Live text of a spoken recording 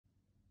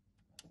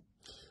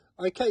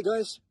Okay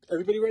guys,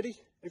 everybody ready?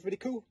 Everybody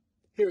cool?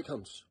 Here it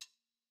comes.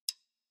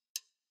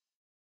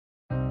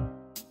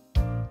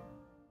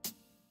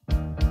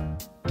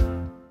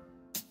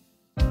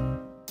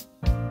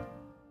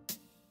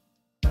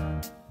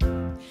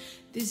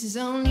 This is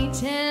only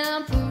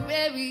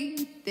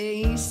temporary,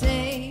 they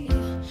say,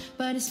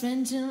 but I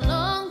spent a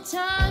long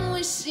time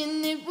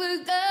wishing it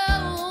would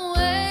go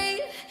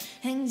away.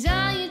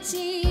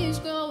 Anxiety is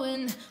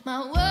growing,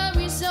 my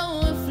worries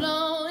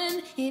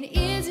overflowing. It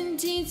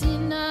isn't easy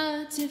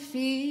not to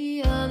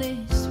feel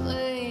this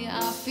way.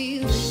 I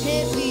feel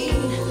heavy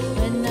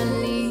when I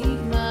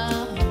leave my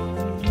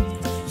home.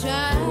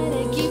 Try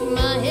to keep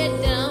my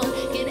head down,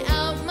 get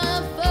out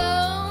my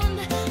phone.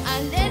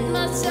 I let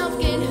myself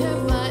get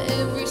hurt by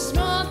every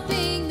small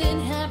thing that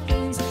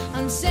happens.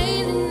 I'm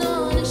sailing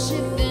on a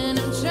ship and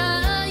I'm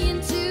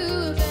trying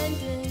to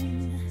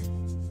abandon.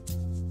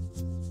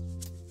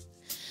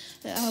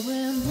 I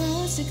wear a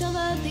mask to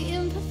cover the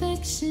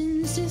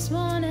imperfections. Just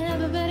wanna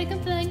have a better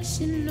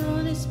complexion.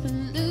 All this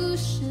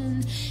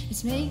pollution,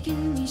 it's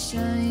making me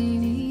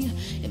shiny.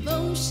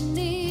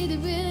 Emotionally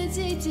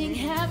debilitating.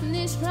 Having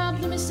this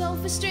problem is so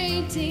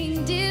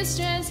frustrating.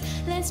 Distress,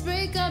 let's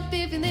break up.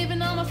 If you're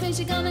living on my face,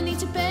 you're gonna need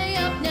to pay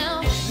up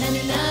now. Na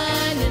na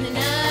na na na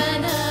na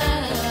na.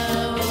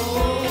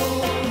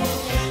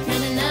 Na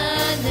na na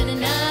na na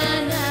na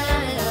na.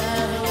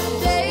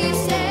 They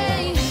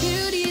say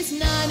beauty is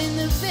not in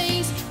the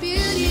face,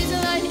 beauty is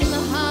a light in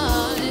the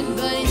heart.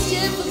 But it's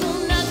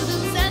difficult not to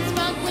lose that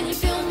spark when you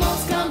feel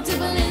most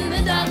comfortable in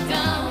the dark.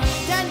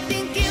 I'm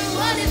thinking,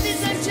 what if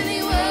this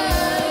actually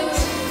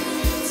works?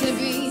 To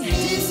be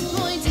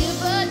disappointed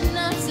but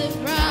not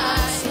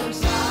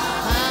surprised.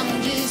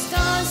 I'm just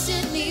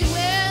constantly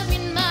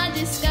wearing my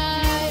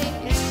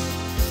disguise.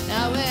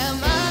 I wear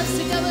masks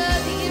to cover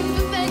the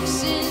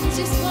imperfections.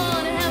 Just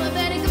wanna have a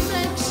better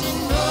complexion.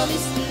 All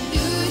this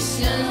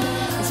pollution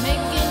is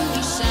making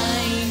me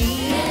shiny.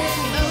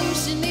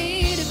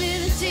 Emotionally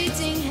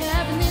debilitating.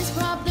 Having this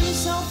problem is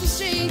so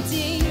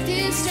frustrating.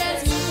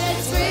 Distress,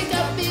 let's break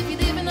up. If you're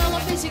living on my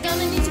face, you're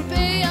gonna need to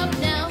pay up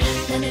now.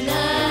 Na na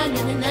na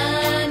na na na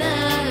na.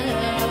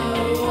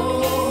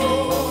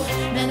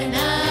 Na na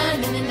na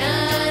na na na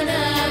na.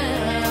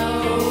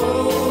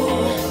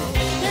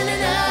 Na na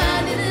na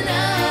na na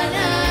na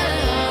na.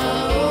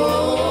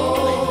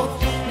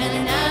 Na na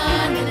na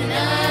na na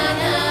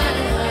na na.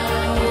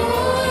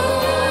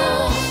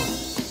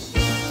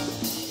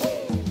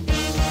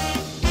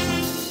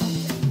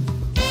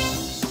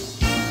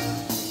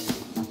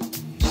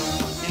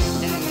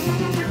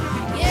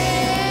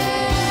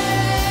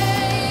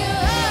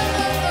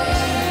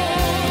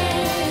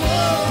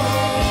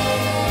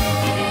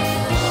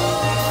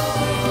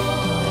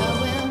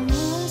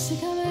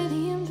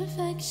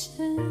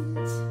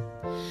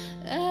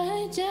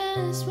 I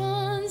just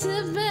want a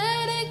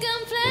better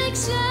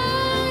complexion.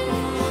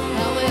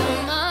 I wear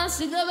masks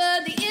to cover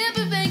the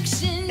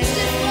imperfections.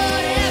 Just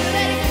want to have a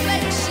better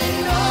complexion.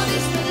 All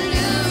this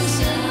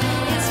pollution,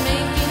 it's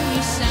making me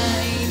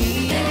shiny.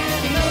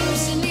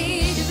 Emotionally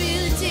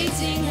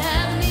debilitating.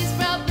 Having these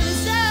problems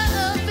so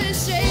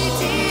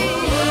frustrating.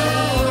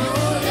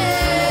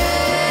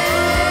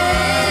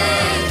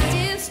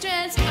 Hey,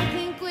 distress, I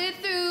think we're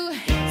through.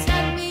 It's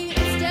not me,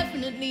 it's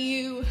definitely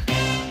you.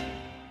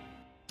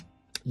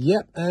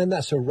 Yep, and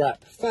that's a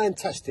wrap.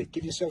 Fantastic.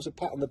 Give yourselves a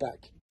pat on the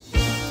back.